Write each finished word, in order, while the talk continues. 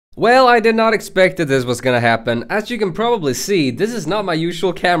Well, I did not expect that this was gonna happen. As you can probably see, this is not my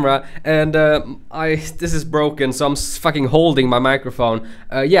usual camera, and this is broken, so I'm fucking holding my microphone.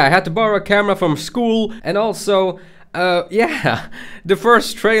 Yeah, I had to borrow a camera from school, and also, yeah, the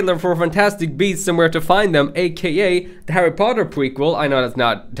first trailer for Fantastic Beasts and Where to Find Them, aka the Harry Potter prequel. I know that's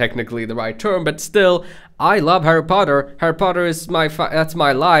not technically the right term, but still, I love Harry Potter. Harry Potter is that's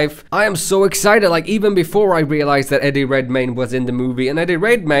my life. I am so excited, like even before I realized that Eddie Redmayne was in the movie. And Eddie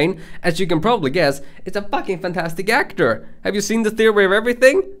Redmayne, as you can probably guess, is a fucking fantastic actor. Have you seen The Theory of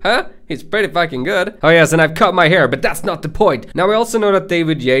Everything? Huh? He's pretty fucking good. Oh yes, and I've cut my hair, but that's not the point. Now we also know that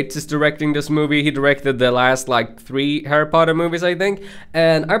David Yates is directing this movie. He directed the last like 3 Harry Potter movies, I think.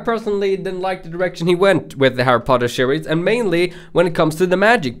 And I personally didn't like the direction he went with the Harry Potter series, and mainly when it comes to the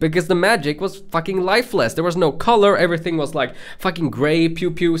magic, because the magic was fucking lifeless. There was no color, everything was like fucking gray,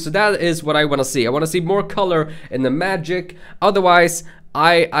 pew pew. So that is what I want to see. I want to see more color in the magic. Otherwise,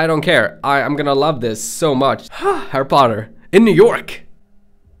 I don't care. I'm gonna love this so much. Harry Potter in New York.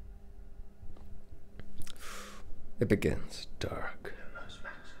 It begins dark.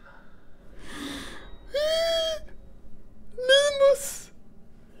 Lumos.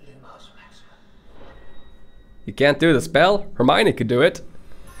 You can't do the spell? Hermione could do it.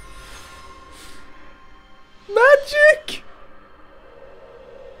 Magic!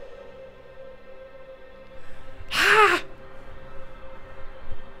 Ha!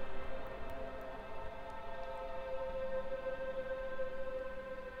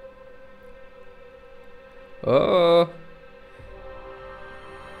 Oh.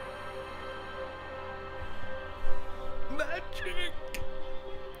 Magic!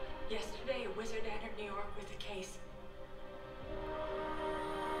 Yesterday, a wizard entered New York with a case.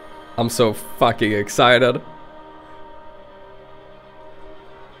 I'm so fucking excited. A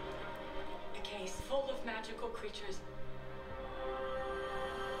case full of magical creatures.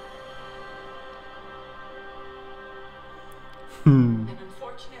 And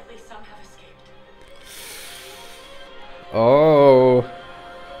unfortunately, some have escaped. Oh.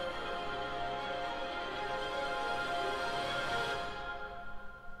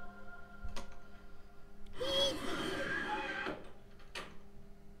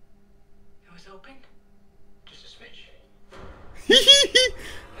 It was open. Just a switch.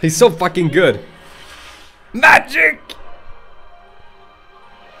 He's so fucking good. Magic!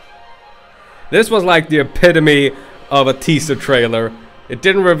 This was like the epitome of a teaser trailer. It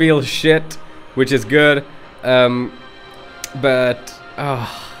didn't reveal shit, which is good. But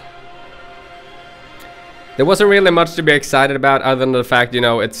there wasn't really much to be excited about other than the fact, you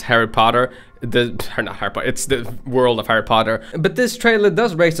know, it's Harry Potter. Not Harry Potter, it's the world of Harry Potter. But this trailer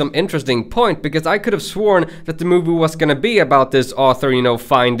does raise some interesting point, because I could have sworn that the movie was gonna be about this author, you know,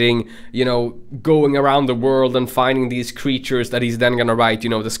 finding, you know, going around the world and finding these creatures that he's then gonna write, you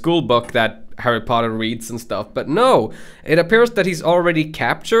know, the school book that Harry Potter reads and stuff. But no, it appears that he's already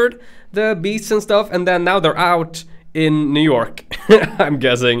captured the beasts and stuff, and then now they're out in New York, I'm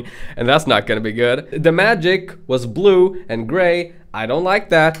guessing, and that's not gonna be good. The magic was blue and gray. I don't like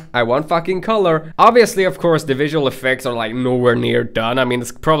that. I want fucking color. Obviously, of course, the visual effects are like nowhere near done. I mean,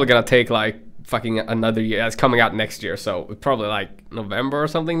 it's probably gonna take like fucking another year. It's coming out next year, so probably like November or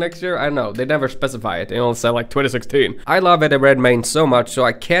something next year. I don't know. They never specify it. They only say like 2016. I love Eddie Redmayne so much, so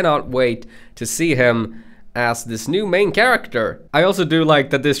I cannot wait to see him as this new main character. I also do like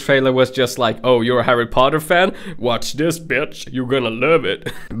that this trailer was just like, oh, you're a Harry Potter fan? Watch this, bitch. You're gonna love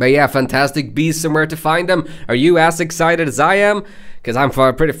it. But yeah, Fantastic Beasts and Where to Find Them. Are you as excited as I am? Because I'm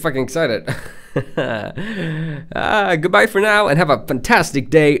pretty fucking excited. Goodbye for now, and have a fantastic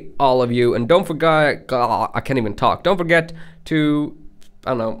day, all of you. And don't forget, I can't even talk. Don't forget to,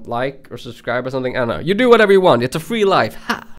 I don't know, like or subscribe or something. I don't know. You do whatever you want. It's a free life. Ha!